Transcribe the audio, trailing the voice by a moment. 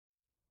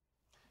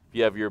If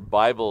you have your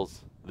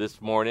Bibles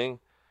this morning,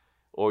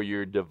 or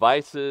your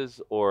devices,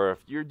 or if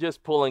you're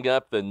just pulling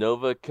up the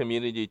Nova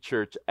Community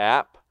Church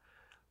app,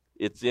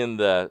 it's in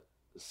the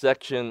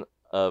section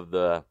of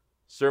the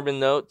sermon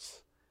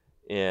notes,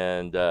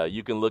 and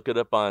you can look it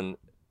up on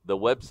the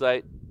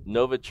website,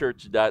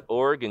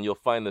 novachurch.org, and you'll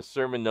find the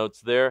sermon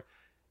notes there.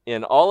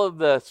 And all of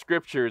the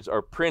scriptures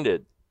are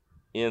printed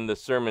in the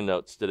sermon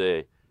notes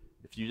today.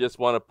 If you just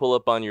want to pull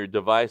up on your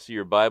device or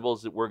your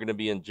Bibles, we're going to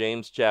be in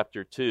James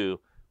chapter 2.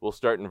 We'll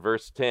start in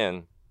verse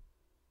 10.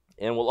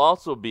 And we'll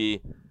also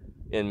be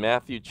in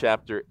Matthew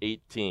chapter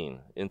 18.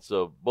 And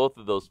so both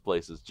of those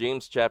places,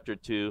 James chapter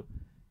 2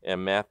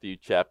 and Matthew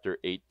chapter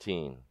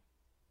 18.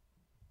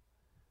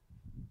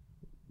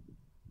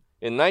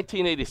 In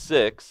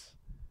 1986,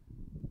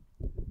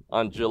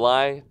 on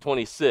July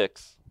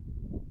 26,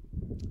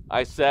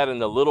 I sat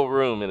in a little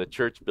room in a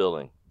church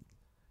building.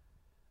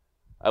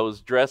 I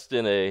was dressed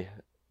in a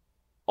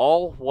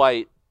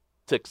all-white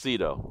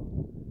tuxedo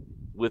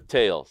with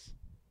tails.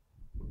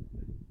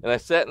 And I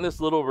sat in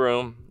this little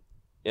room,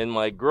 and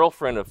my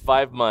girlfriend of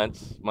 5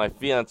 months, my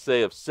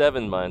fiancé of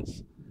 7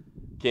 months,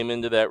 came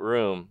into that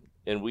room,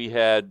 and we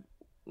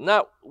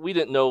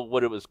didn't know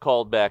what it was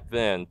called back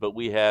then, but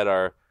we had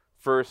our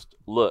first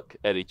look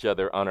at each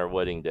other on our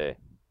wedding day.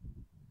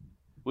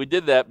 We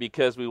did that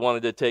because we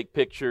wanted to take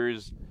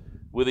pictures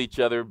with each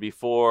other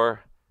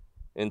before,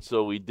 and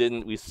so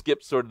we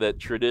skipped sort of that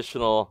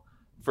traditional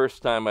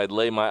first time I'd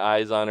lay my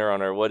eyes on her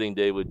on our wedding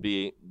day would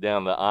be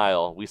down the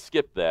aisle. We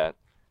skipped that.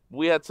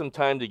 We had some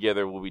time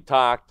together where we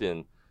talked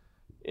and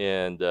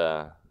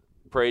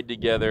prayed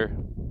together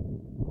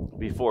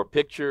before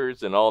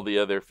pictures and all the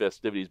other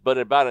festivities. But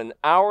about an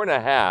hour and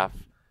a half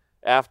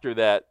after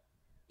that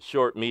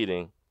short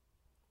meeting,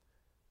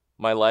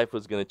 my life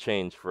was going to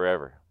change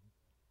forever.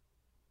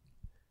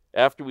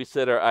 After we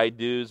said our I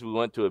do's, we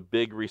went to a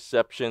big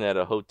reception at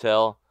a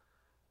hotel,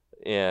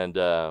 and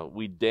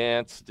we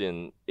danced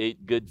and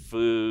ate good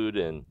food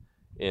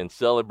and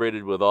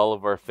celebrated with all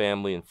of our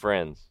family and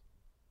friends.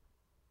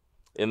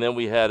 And then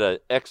we had an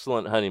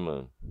excellent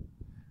honeymoon.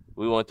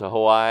 We went to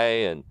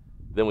Hawaii, and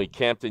then we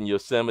camped in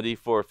Yosemite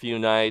for a few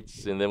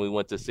nights, and then we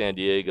went to San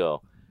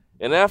Diego.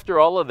 And after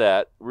all of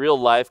that, real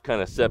life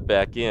kind of set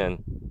back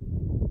in.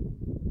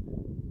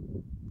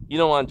 You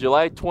know, on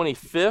July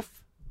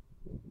 25th,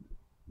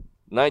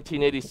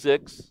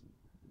 1986,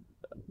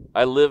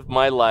 I lived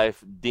my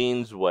life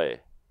Dean's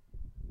way.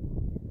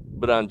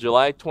 But on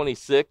July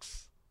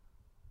 26th,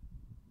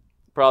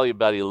 probably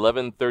about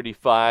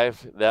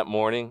 11:35 that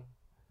morning,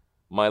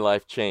 my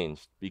life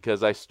changed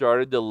because I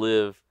started to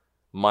live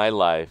my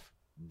life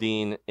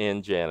Dean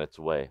and Janet's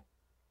way.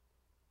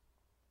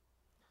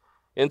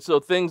 And so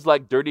things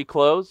like dirty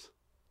clothes,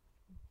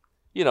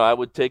 I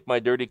would take my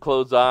dirty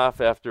clothes off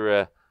after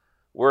a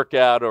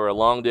workout or a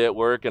long day at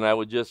work, and I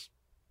would just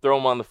throw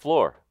them on the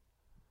floor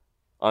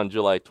on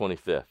July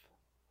 25th.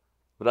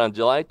 But on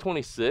July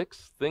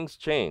 26th, things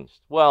changed.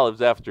 Well, it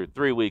was after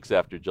 3 weeks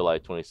after July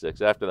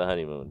 26th, after the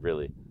honeymoon,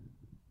 really.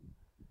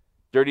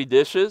 Dirty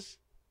dishes,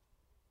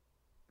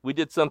 we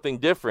did something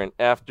different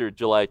after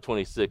July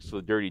 26th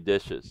with dirty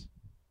dishes.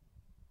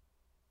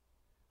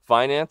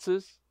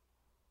 Finances,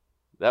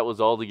 that was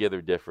altogether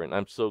different.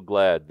 I'm so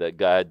glad that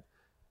God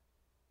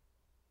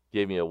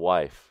gave me a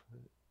wife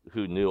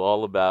who knew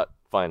all about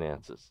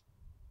finances.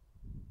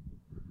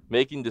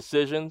 Making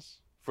decisions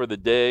for the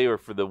day or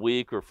for the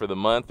week or for the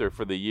month or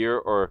for the year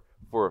or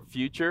for a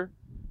future,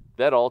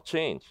 that all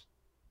changed.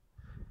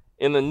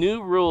 In the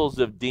new rules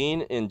of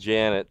Dean and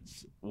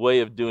Janet's way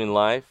of doing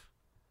life,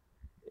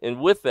 and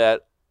with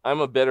that, I'm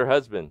a better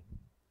husband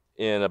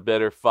and a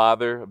better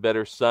father, a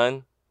better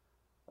son.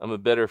 I'm a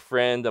better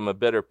friend. I'm a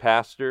better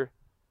pastor.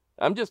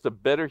 I'm just a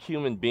better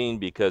human being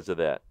because of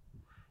that.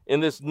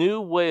 And this new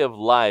way of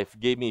life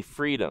gave me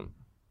freedom.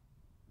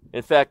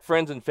 In fact,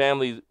 friends and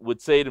family would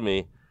say to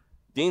me,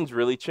 Dean's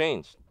really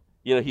changed.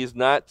 He's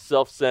not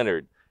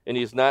self-centered, and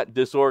he's not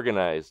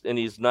disorganized, and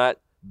he's not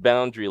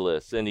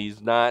boundaryless, and he's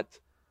not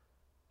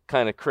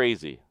kind of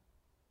crazy.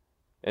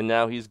 And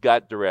now he's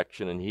got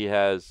direction, and he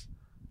has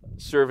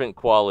servant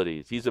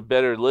qualities. He's a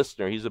better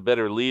listener. He's a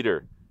better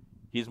leader.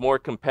 He's more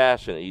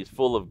compassionate. He's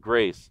full of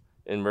grace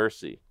and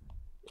mercy.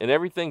 And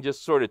everything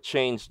just sort of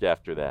changed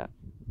after that.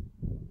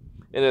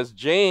 And as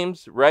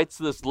James writes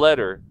this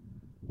letter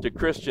to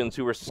Christians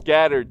who were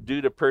scattered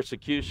due to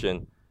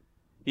persecution,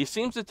 he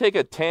seems to take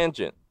a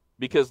tangent,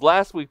 because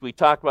last week we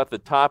talked about the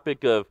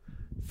topic of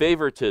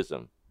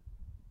favoritism.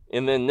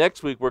 And then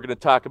next week we're going to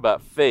talk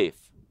about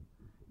faith.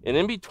 And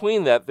in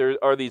between that,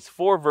 there are these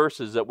 4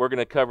 verses that we're going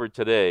to cover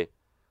today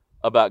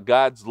about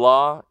God's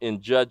law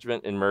and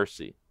judgment and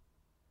mercy.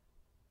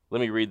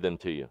 Let me read them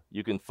to you.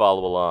 You can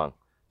follow along.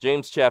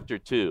 James chapter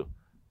 2,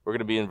 we're going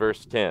to be in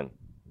verse 10.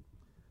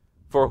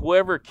 For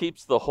whoever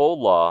keeps the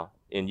whole law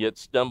and yet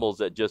stumbles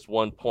at just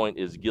one point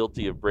is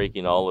guilty of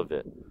breaking all of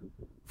it.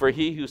 For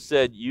he who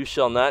said, "You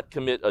shall not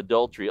commit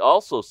adultery,"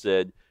 also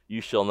said,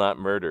 "You shall not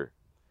murder."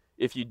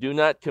 If you do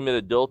not commit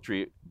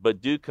adultery,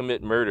 but do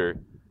commit murder,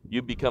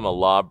 you become a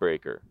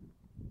lawbreaker.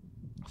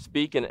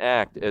 Speak and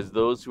act as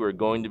those who are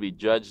going to be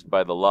judged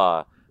by the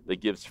law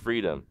that gives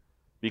freedom,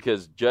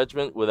 because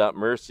judgment without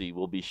mercy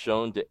will be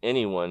shown to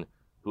anyone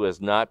who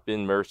has not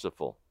been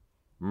merciful.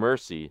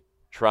 Mercy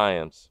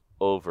triumphs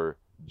over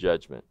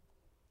judgment.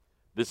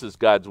 This is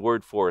God's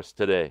word for us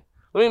today.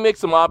 Let me make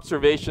some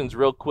observations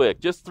real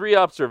quick. Just 3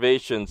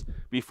 observations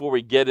before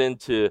we get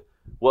into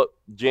what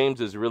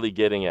James is really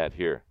getting at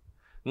here.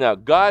 Now,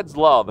 God's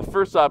law, the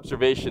first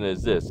observation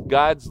is this.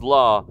 God's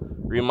law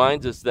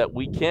reminds us that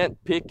we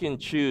can't pick and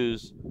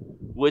choose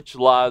which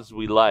laws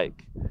we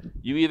like.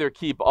 You either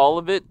keep all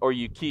of it or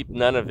you keep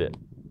none of it.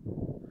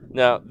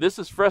 Now, this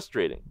is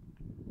frustrating.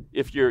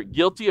 If you're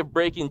guilty of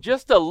breaking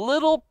just a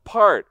little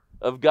part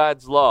of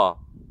God's law,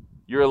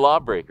 you're a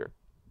lawbreaker.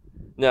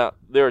 Now,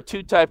 there are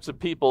 2 types of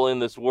people in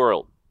this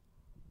world.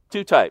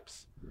 2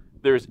 types.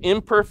 There's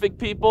imperfect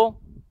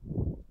people,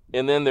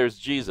 and then there's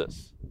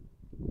Jesus.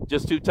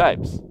 Just 2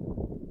 types.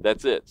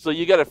 That's it. So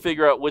you got to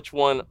figure out which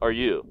one are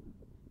you.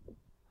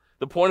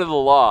 The point of the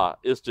law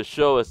is to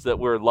show us that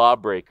we're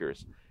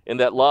lawbreakers, and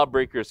that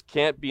lawbreakers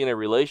can't be in a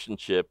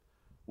relationship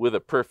with a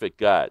perfect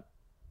God.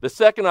 The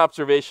second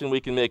observation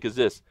we can make is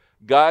this.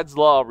 God's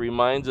law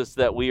reminds us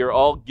that we are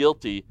all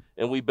guilty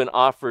and we've been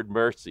offered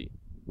mercy.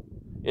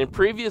 In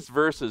previous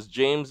verses,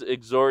 James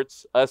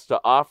exhorts us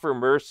to offer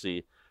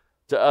mercy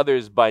to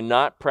others by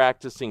not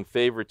practicing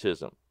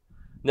favoritism.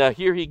 Now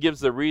here he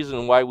gives the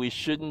reason why we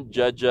shouldn't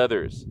judge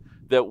others,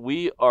 that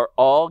we are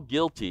all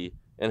guilty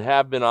and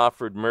have been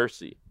offered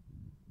mercy.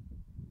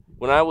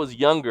 When I was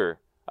younger,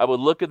 I would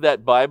look at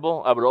that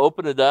Bible, I would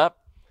open it up,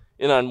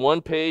 and on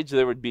one page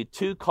there would be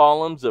 2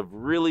 columns of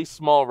really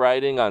small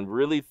writing on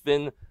really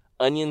thin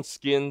onion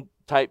skin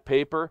type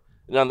paper,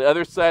 and on the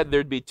other side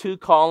there'd be 2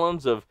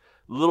 columns of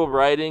little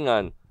writing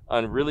on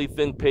really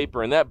thin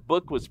paper, and that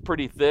book was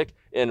pretty thick.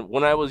 And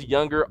when I was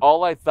younger,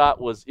 all I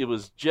thought was it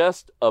was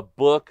just a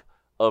book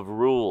of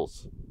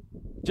rules,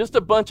 just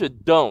a bunch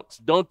of don'ts.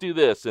 Don't do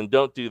this and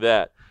don't do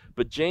that.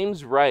 But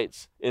James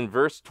writes in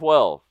verse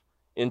 12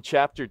 in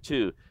chapter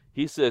 2,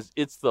 he says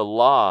it's the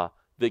law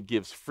that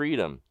gives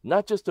freedom,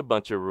 not just a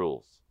bunch of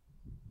rules.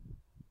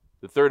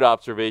 The third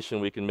observation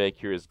we can make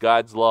here is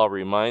God's law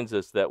reminds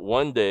us that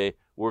one day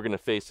we're going to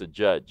face a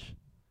judge.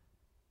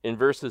 In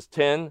verses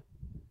 12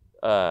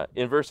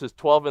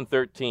 and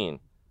 13,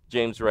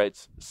 James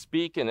writes,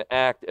 "Speak and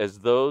act as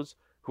those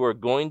who are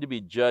going to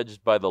be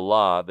judged by the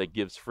law that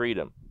gives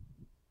freedom,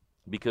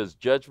 because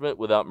judgment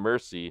without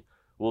mercy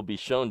will be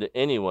shown to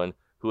anyone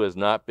who has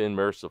not been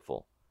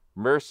merciful.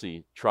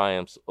 Mercy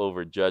triumphs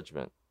over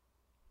judgment."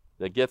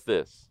 Now get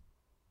this.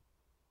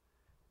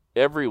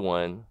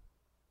 Everyone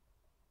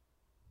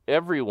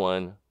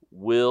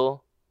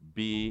will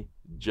be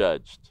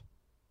judged.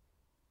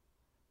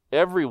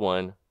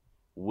 Everyone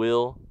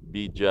will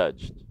be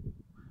judged.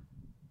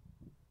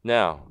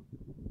 Now,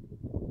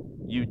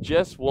 you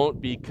just won't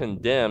be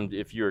condemned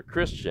if you're a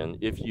Christian,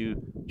 if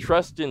you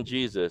trust in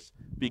Jesus,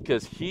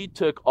 because he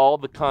took all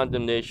the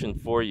condemnation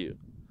for you.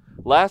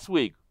 Last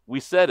week, we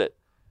said it.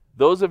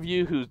 Those of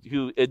you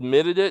who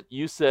admitted it,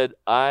 you said,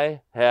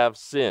 "I have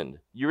sinned."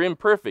 You're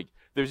imperfect.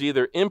 There's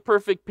either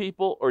imperfect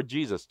people or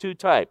Jesus, 2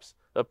 types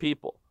of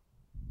people.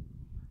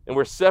 And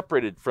we're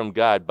separated from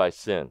God by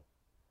sin.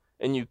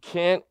 And you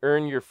can't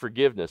earn your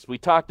forgiveness. We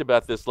talked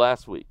about this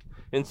last week.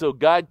 And so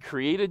God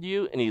created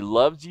you, and he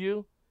loves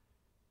you,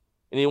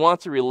 and he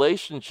wants a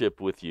relationship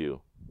with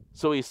you.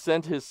 So he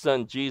sent his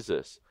son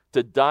Jesus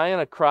to die on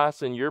a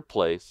cross in your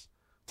place,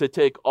 to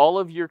take all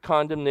of your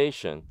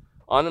condemnation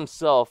on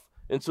himself,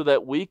 and so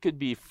that we could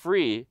be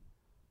free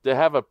to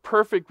have a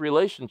perfect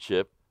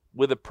relationship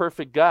with a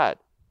perfect God.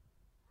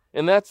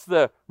 And that's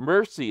the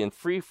mercy and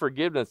free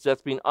forgiveness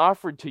that's being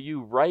offered to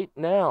you right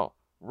now.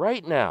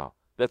 Right now.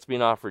 That's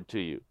being offered to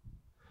you.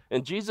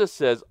 And Jesus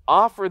says,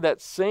 offer that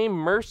same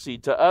mercy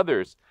to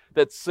others.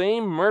 That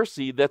same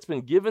mercy that's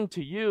been given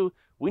to you,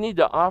 we need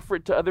to offer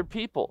it to other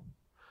people.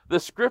 The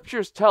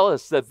scriptures tell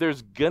us that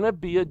there's going to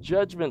be a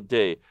judgment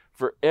day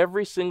for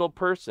every single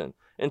person.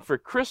 And for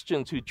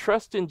Christians who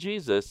trust in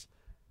Jesus,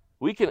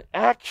 we can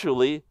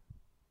actually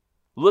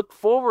look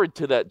forward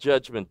to that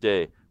judgment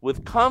day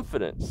with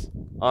confidence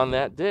on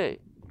that day.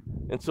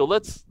 And so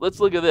let's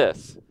look at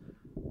this.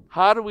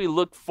 How do we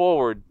look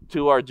forward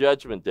to our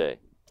judgment day?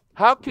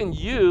 How can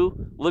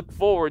you look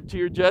forward to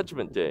your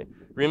judgment day?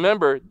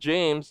 Remember,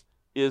 James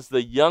is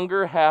the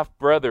younger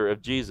half-brother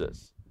of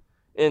Jesus.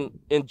 And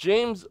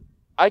James,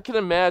 I can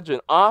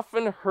imagine,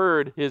 often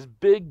heard his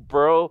big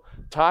bro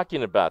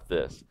talking about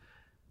this.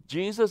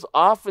 Jesus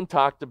often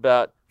talked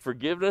about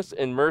forgiveness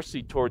and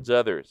mercy towards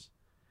others.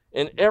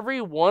 And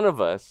every one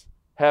of us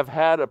have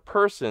had a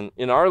person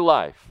in our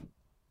life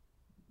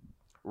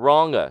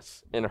wrong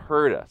us and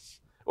hurt us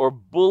or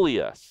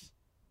bully us.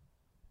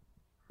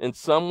 And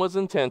some was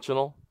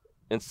intentional,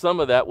 and some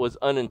of that was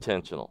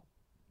unintentional.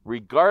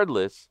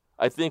 Regardless,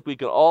 I think we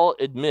can all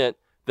admit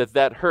that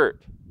that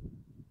hurt.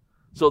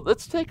 So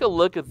let's take a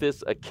look at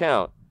this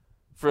account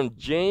from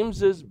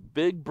James's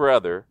big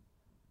brother,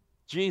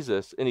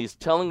 Jesus, and he's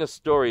telling a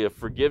story of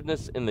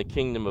forgiveness in the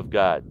kingdom of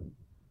God.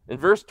 In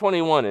verse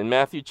 21 in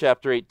Matthew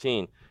chapter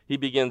 18, he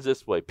begins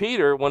this way.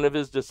 Peter, one of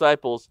his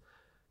disciples,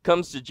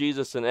 comes to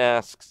Jesus and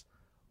asks,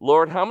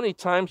 Lord, how many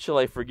times shall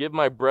I forgive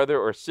my brother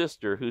or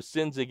sister who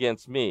sins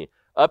against me?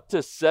 Up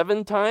to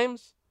 7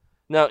 times?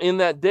 Now, in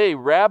that day,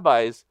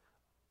 rabbis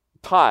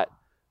taught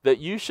that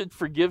you should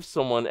forgive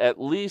someone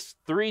at least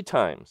 3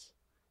 times.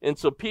 And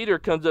so Peter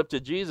comes up to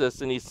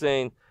Jesus and he's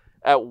saying,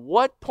 at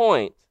what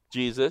point,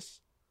 Jesus,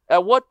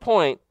 at what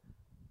point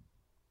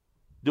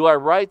do I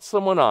write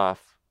someone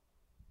off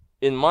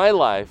in my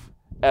life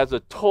as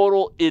a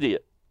total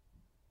idiot?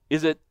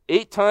 Is it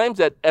 8 times?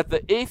 At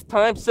the 8th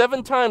time,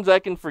 7 times I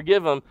can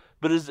forgive him,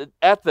 but is it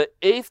at the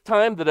 8th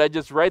time that I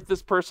just write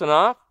this person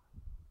off?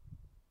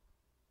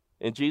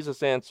 And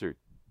Jesus answered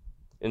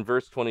in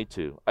verse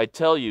 22, I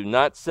tell you,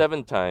 not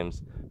 7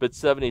 times, but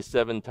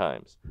 77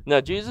 times.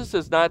 Now, Jesus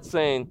is not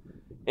saying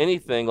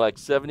anything like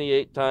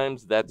 78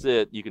 times, that's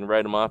it, you can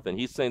write them off. And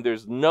he's saying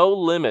there's no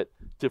limit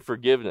to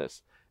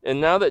forgiveness.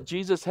 And now that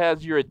Jesus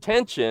has your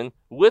attention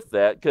with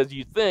that, because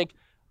you think,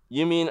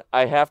 you mean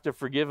I have to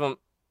forgive him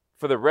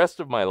for the rest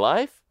of my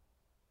life?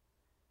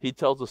 He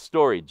tells a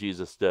story,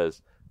 Jesus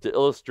does, to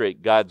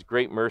illustrate God's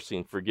great mercy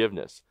and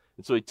forgiveness.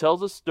 And so he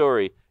tells a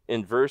story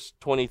in verse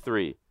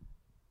 23.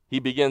 He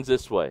begins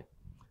this way.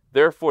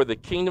 Therefore, the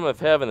kingdom of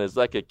heaven is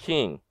like a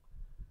king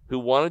who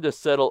wanted to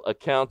settle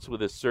accounts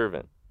with his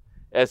servant.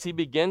 As he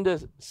began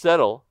the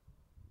settlement,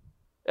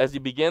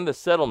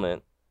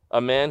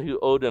 a man who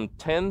owed him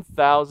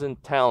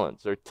 10,000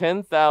 talents, or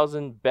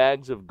 10,000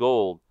 bags of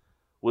gold,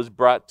 was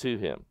brought to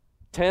him.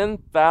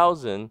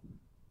 10,000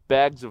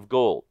 bags of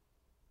gold.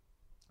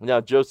 Now,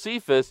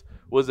 Josephus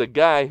was a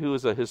guy who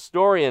was a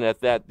historian on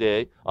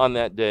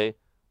that day,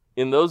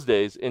 in those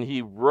days, and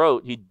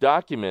he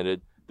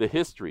documented the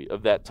history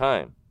of that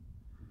time.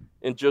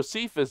 And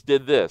Josephus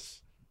did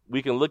this.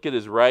 We can look at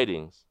his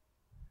writings.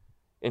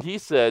 And he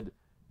said,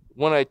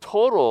 when I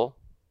total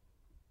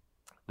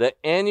the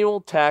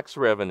annual tax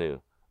revenue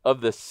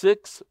of the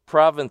 6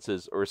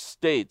 provinces or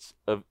states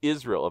of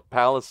Israel, of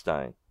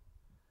Palestine,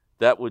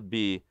 that would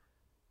be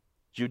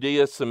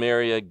Judea,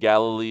 Samaria,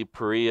 Galilee,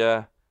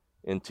 Perea,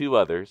 and 2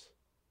 others.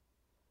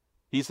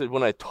 He said,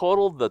 when I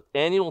totaled the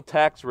annual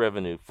tax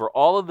revenue for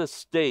all of the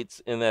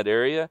states in that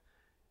area,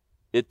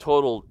 it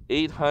totaled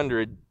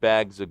 800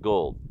 bags of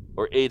gold,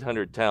 or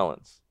 800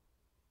 talents.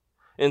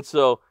 And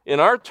so in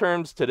our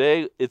terms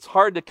today, it's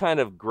hard to kind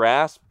of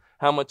grasp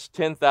how much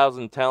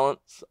 10,000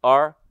 talents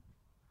are.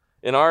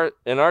 In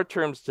our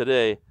terms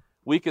today,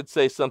 we could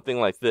say something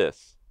like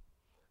this.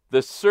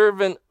 The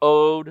servant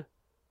owed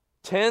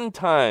 10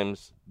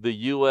 times the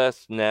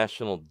U.S.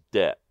 national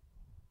debt.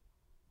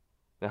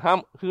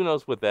 Now, who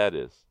knows what that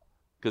is?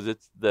 Because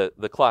it's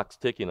the clock's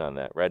ticking on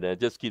that, right? And it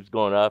just keeps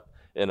going up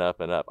and up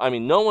and up. I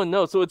mean, no one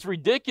knows. So it's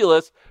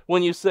ridiculous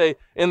when you say,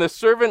 and the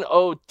servant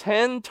owed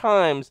 10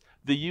 times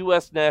the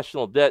U.S.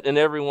 national debt, and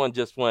everyone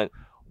just went,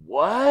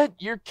 what?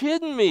 You're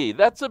kidding me.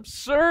 That's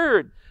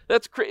absurd.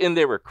 And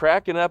they were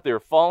cracking up. They were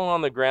falling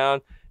on the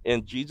ground,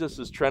 and Jesus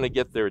is trying to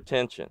get their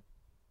attention.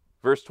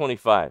 Verse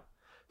 25.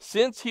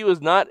 Since he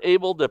was not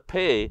able to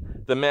pay,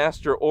 the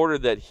master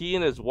ordered that he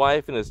and his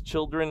wife and his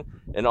children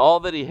and all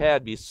that he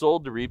had be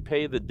sold to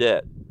repay the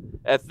debt.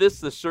 At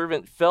this, the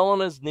servant fell on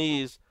his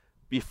knees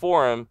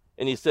before him,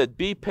 and he said,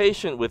 be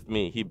patient with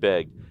me, he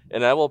begged,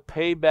 and I will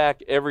pay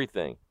back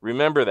everything.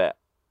 Remember that.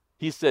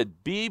 He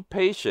said, be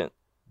patient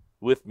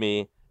with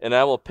me, and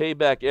I will pay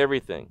back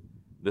everything.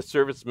 The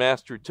servant's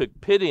master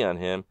took pity on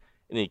him,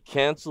 and he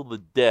canceled the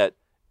debt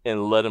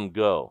and let him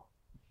go.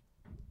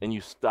 And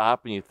you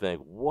stop and you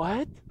think,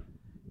 what?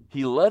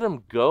 He let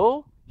him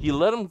go? He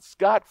let him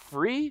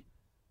scot-free?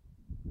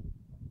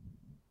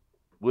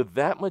 With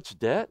that much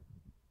debt?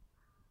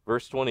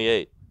 Verse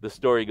 28, the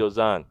story goes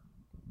on.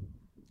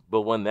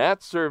 But when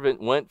that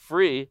servant went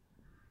free,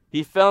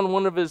 he found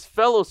one of his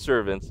fellow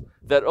servants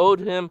that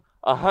owed him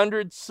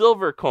 100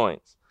 silver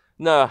coins.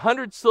 Now,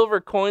 100 silver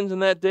coins in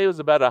that day was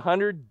about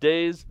 100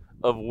 days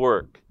of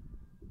work.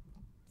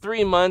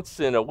 3 months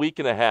and a week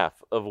and a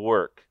half of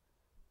work.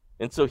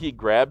 And so he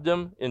grabbed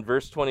him in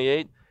verse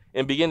 28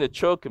 and began to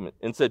choke him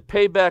and said,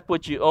 pay back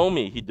what you owe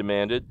me, he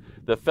demanded.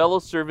 The fellow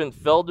servant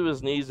fell to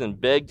his knees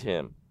and begged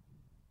him.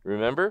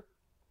 Remember?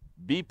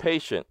 Be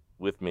patient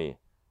with me,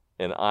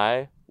 and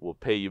I will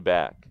pay you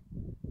back.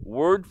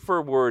 Word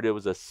for word, it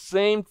was the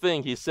same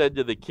thing he said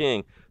to the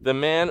king. The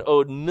man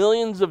owed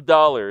millions of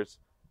dollars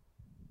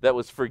that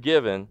was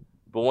forgiven,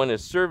 but when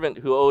his servant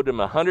who owed him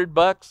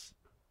 $100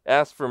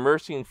 asked for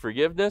mercy and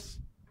forgiveness,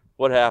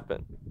 what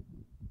happened?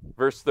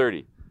 Verse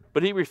 30.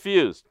 But he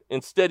refused.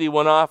 Instead, he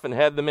went off and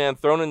had the man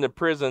thrown into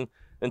prison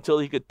until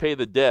he could pay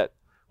the debt.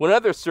 When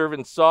other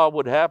servants saw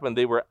what happened,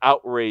 they were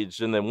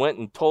outraged and then went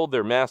and told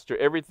their master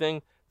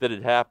everything that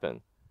had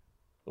happened.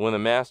 And when the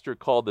master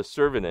called the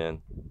servant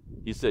in,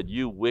 he said,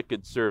 you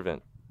wicked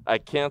servant, I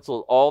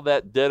canceled all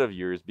that debt of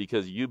yours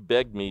because you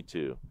begged me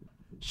to.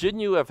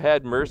 Shouldn't you have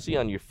had mercy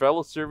on your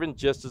fellow servant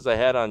just as I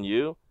had on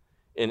you?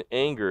 In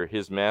anger,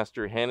 his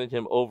master handed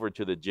him over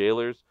to the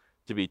jailers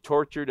to be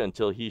tortured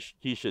until he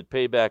should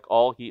pay back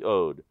all he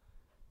owed.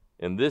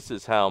 And this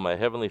is how my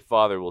heavenly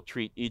Father will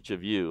treat each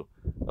of you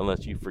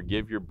unless you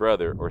forgive your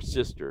brother or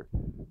sister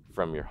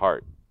from your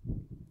heart.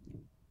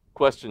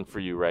 Question for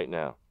you right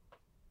now.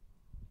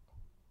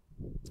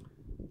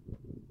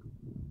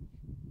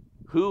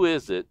 Who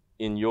is it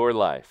in your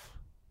life?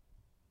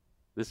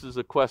 This is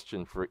a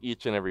question for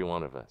each and every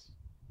one of us.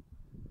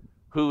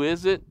 Who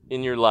is it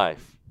in your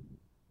life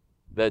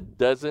that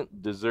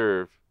doesn't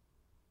deserve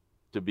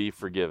to be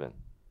forgiven?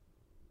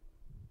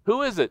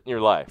 Who is it in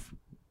your life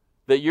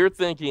that you're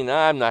thinking,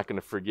 I'm not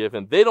going to forgive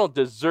him? They don't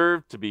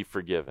deserve to be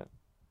forgiven.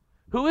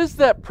 Who is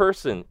that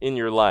person in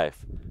your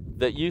life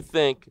that you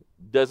think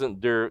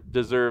doesn't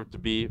deserve to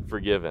be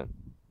forgiven?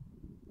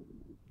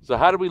 So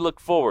how do we look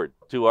forward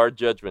to our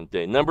judgment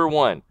day? Number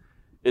one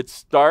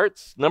is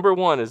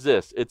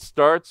this. It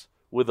starts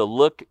with a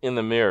look in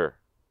the mirror.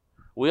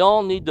 We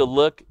all need to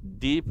look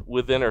deep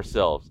within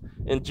ourselves.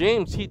 And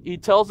James, he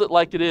tells it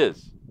like it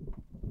is.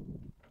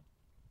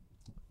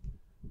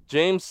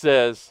 James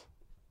says,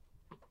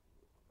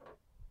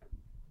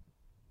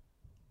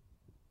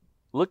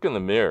 look in the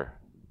mirror.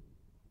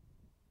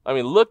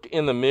 Look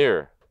in the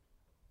mirror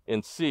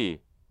and see,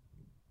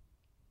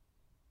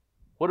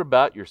 what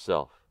about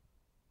yourself?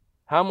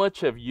 How much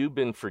have you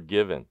been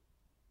forgiven?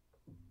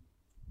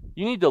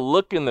 You need to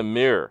look in the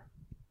mirror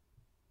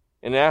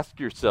and ask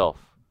yourself,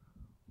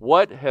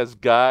 what has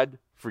God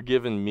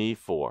forgiven me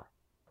for?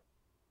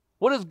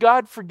 What has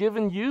God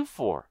forgiven you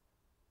for?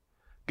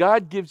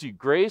 God gives you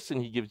grace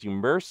and he gives you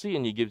mercy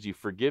and he gives you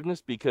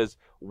forgiveness because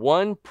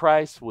one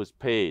price was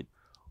paid.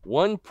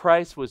 One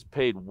price was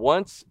paid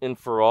once and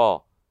for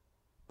all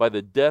by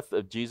the death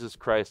of Jesus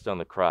Christ on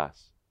the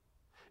cross.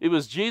 It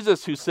was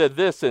Jesus who said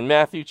this in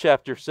Matthew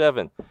chapter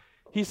 7.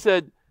 He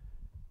said,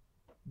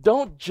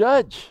 don't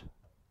judge,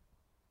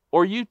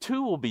 or you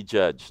too will be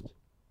judged.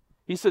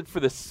 He said, for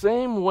the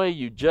same way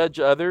you judge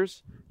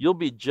others, you'll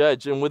be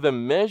judged. And with the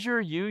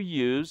measure you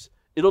use,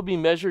 it'll be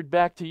measured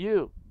back to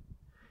you.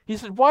 He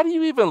said, why do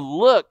you even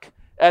look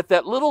at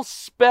that little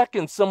speck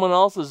in someone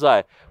else's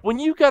eye when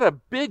you got a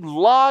big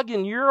log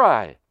in your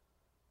eye?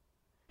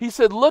 He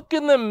said, look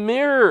in the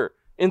mirror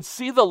and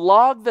see the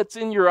log that's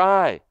in your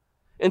eye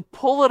and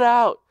pull it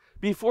out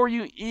before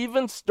you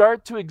even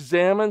start to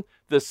examine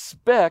the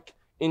speck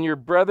in your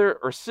brother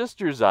or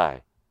sister's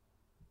eye.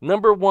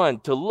 Number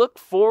one, to look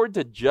forward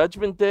to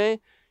Judgment Day,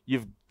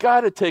 you've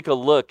got to take a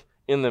look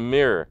in the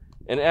mirror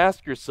and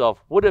ask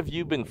yourself, what have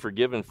you been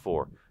forgiven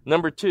for?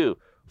 Number two,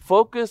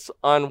 focus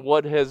on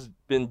what has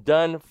been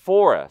done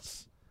for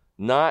us,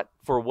 not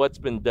for what's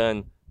been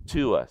done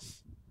to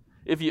us.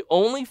 If you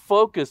only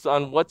focus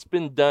on what's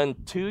been done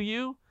to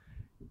you,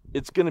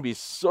 it's going to be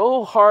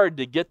so hard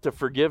to get to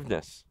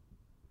forgiveness.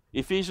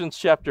 Ephesians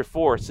chapter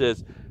 4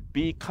 says,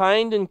 be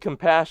kind and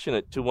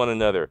compassionate to one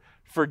another,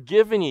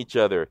 forgiving each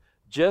other,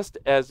 just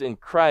as in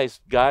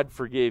Christ God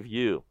forgave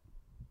you.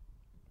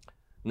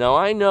 Now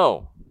I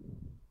know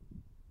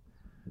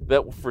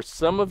that for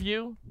some of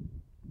you,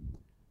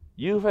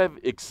 you have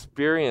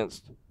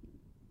experienced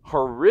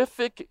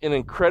horrific and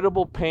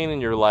incredible pain in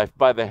your life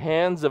by the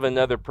hands of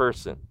another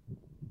person.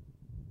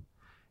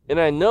 And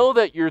I know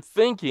that you're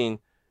thinking,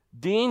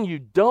 Dean, you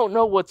don't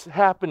know what's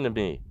happened to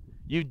me.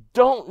 You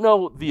don't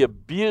know the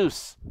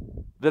abuse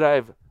that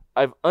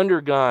I've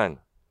undergone.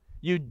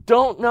 You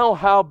don't know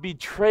how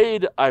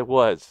betrayed I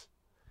was.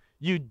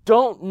 You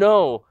don't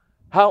know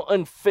how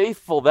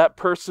unfaithful that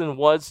person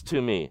was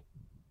to me.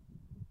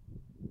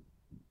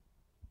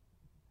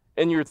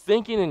 And you're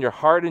thinking in your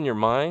heart and your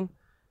mind,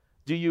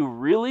 do you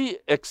really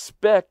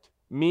expect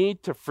me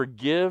to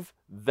forgive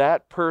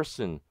that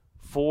person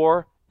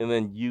for, and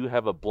then you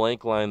have a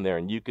blank line there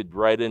and you could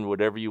write in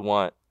whatever you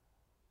want.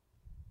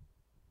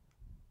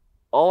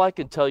 All I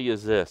can tell you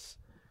is this.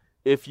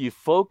 If you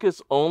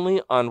focus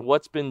only on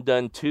what's been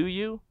done to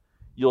you,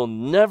 you'll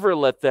never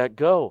let that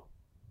go.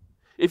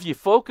 If you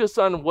focus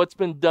on what's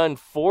been done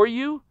for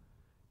you,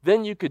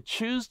 then you could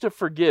choose to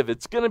forgive.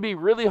 It's going to be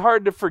really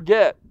hard to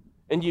forget,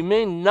 and you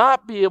may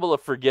not be able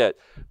to forget.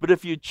 But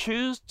if you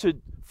choose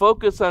to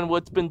focus on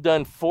what's been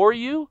done for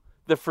you,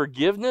 the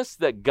forgiveness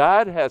that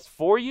God has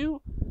for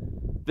you,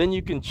 then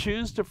you can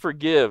choose to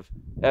forgive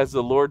as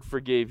the Lord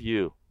forgave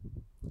you.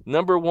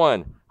 Number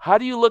one, how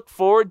do you look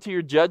forward to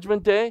your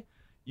judgment day?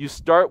 You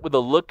start with a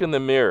look in the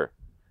mirror.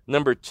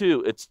 Number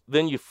two,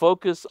 then you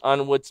focus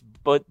on what's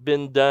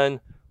been done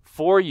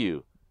for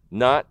you,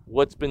 not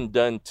what's been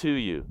done to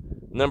you.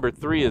 Number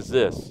three is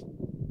this: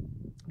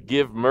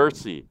 give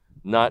mercy,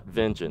 not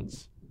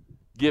vengeance.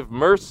 Give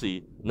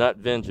mercy, not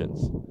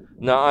vengeance.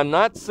 Now, I'm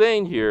not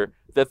saying here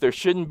that there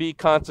shouldn't be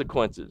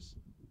consequences.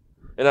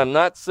 And I'm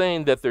not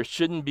saying that there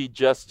shouldn't be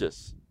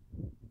justice.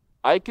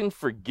 I can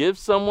forgive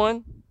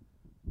someone,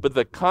 but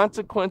the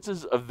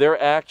consequences of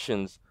their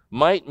actions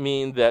might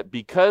mean that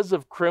because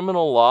of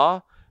criminal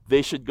law,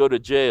 they should go to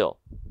jail.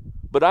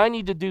 But I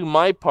need to do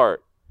my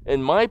part,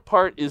 and my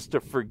part is to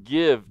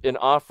forgive and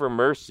offer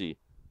mercy.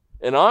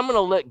 And I'm going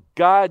to let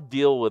God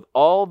deal with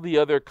all the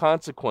other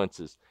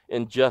consequences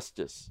and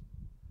justice.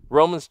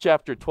 Romans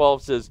chapter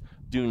 12 says,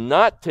 do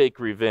not take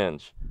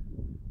revenge,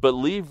 but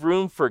leave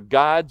room for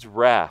God's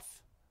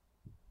wrath.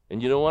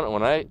 And you know what?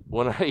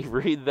 When I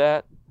read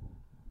that,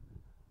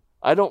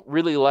 I don't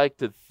really like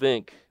to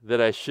think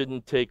that I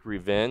shouldn't take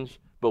revenge,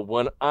 but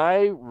when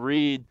I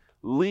read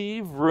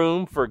leave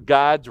room for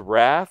God's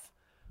wrath,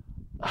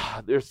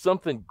 there's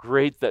something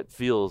great that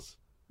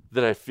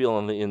I feel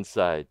on the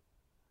inside.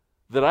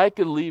 That I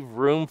could leave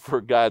room for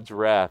God's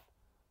wrath.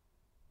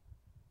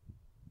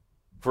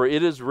 For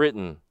it is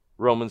written,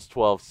 Romans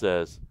 12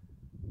 says,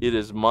 "It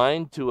is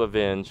mine to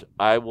avenge,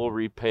 I will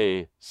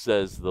repay,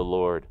 says the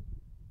Lord."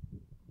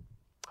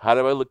 How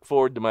do I look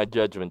forward to my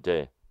judgment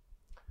day?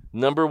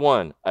 Number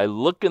one, I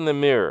look in the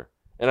mirror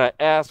and I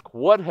ask,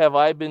 what have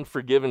I been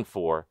forgiven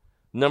for?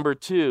 Number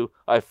two,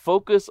 I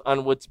focus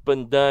on what's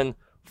been done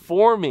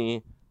for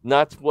me,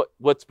 not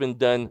what's been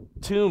done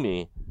to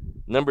me.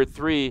 Number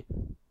three,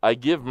 I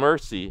give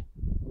mercy,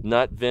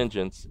 not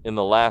vengeance. And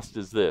the last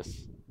is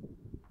this.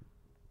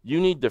 You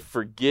need to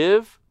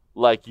forgive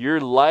like your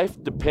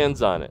life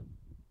depends on it.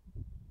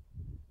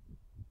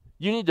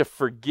 You need to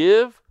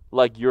forgive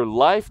like your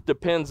life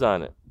depends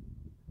on it.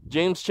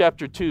 James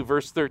chapter 2,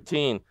 verse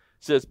 13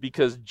 says,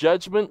 "Because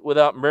judgment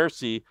without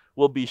mercy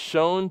will be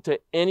shown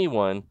to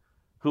anyone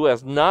who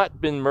has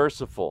not been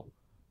merciful.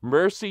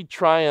 Mercy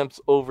triumphs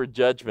over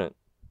judgment."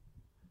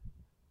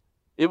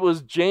 It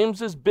was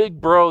James's big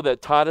bro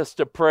that taught us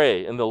to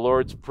pray in the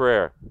Lord's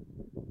Prayer.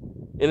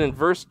 And in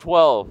verse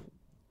 12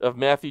 of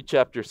Matthew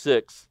chapter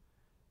 6,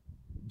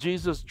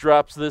 Jesus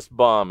drops this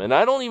bomb. And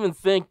I don't even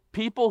think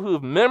people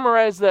who've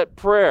memorized that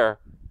prayer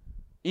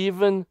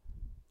even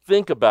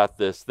think about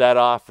this that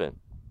often.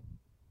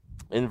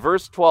 In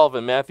verse 12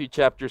 in Matthew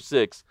chapter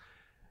 6,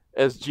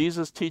 as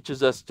Jesus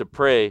teaches us to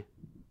pray,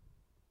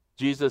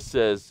 Jesus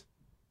says,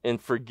 "And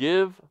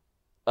forgive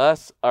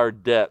us our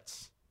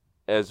debts,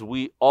 as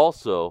we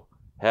also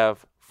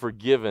have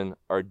forgiven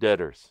our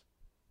debtors."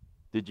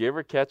 Did you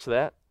ever catch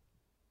that?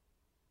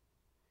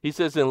 He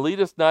says, "And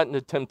lead us not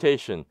into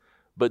temptation,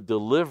 but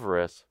deliver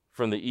us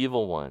from the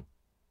evil one."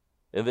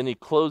 And then he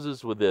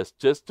closes with this,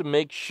 just to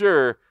make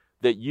sure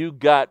that you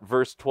got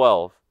verse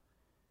 12.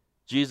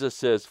 Jesus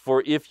says,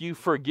 "For if you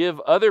forgive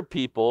other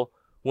people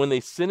when they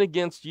sin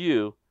against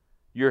you,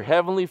 your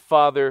heavenly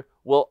Father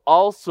will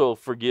also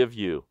forgive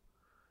you.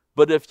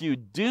 But if you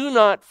do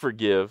not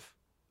forgive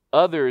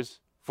others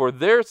for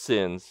their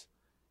sins,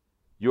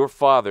 your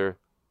Father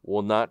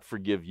will not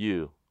forgive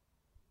you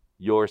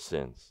your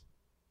sins."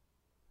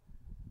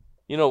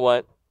 You know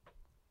what?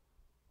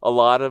 A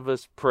lot of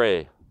us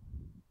pray,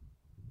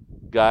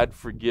 "God,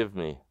 forgive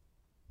me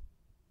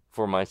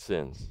for my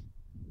sins.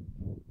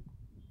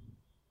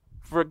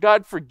 For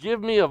God,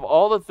 forgive me of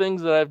all the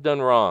things that I've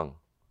done wrong."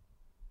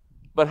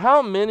 But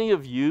how many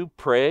of you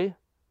pray,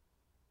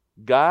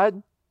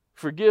 "God,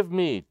 forgive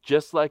me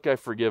just like I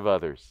forgive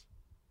others"?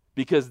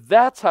 Because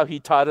that's how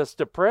he taught us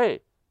to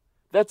pray.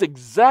 That's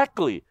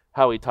exactly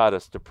how he taught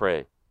us to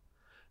pray.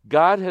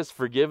 God has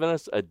forgiven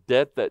us a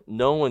debt that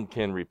no one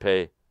can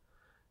repay.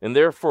 And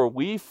therefore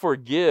we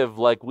forgive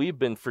like we've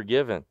been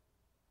forgiven.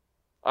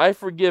 I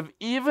forgive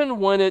even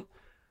when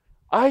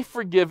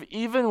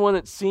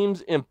it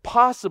seems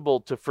impossible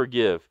to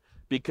forgive,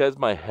 because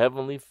my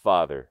heavenly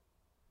Father,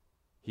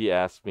 he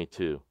asked me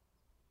to.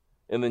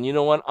 And then you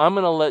know what? I'm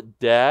going to let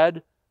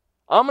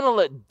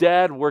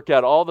Dad work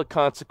out all the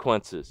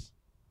consequences.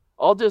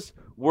 I'll just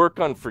work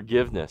on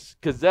forgiveness,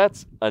 because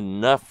that's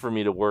enough for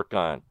me to work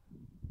on.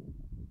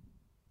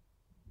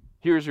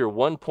 Here's your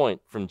one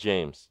point from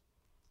James.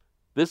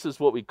 This is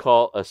what we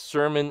call a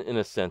sermon in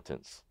a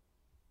sentence.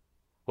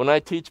 When I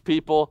teach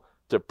people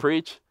to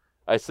preach,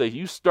 I say,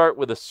 you start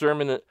with a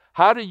sermon.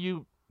 How do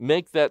you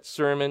make that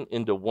sermon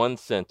into one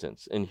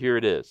sentence? And here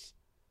it is.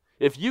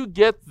 If you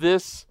get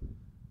this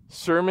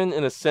sermon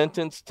in a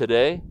sentence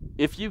today,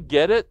 if you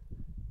get it,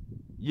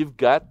 you've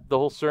got the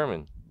whole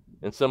sermon.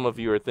 And some of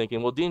you are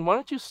thinking, well, Dean, why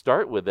don't you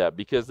start with that?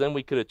 Because then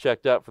we could have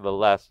checked out for the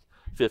last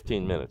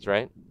 15 minutes,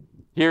 right?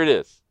 Here it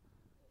is.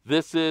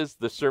 This is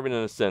the sermon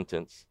in a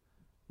sentence.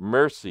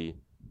 Mercy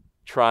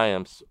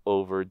triumphs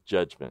over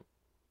judgment.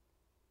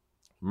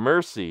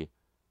 Mercy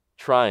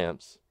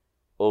triumphs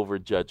over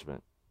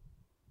judgment.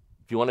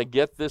 If you want to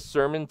get this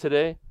sermon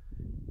today,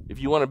 if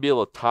you want to be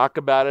able to talk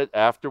about it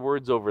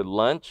afterwards over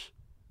lunch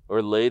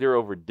or later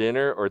over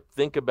dinner or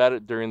think about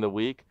it during the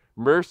week,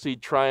 mercy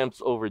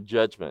triumphs over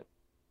judgment.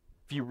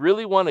 If you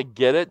really want to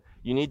get it,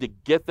 you need to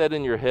get that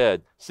in your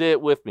head. Say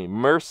it with me.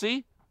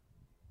 Mercy.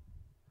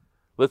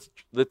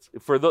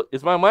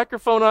 Is my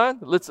microphone on?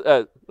 Let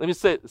me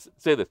say this.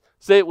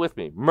 Say it with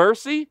me.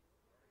 Mercy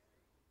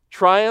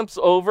triumphs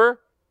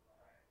over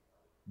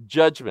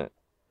judgment.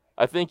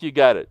 I think you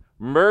got it.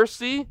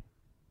 Mercy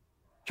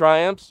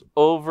triumphs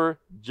over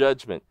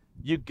judgment.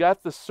 You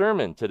got the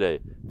sermon today.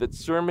 That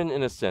sermon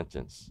in a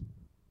sentence.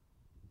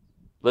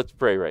 Let's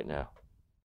pray right now.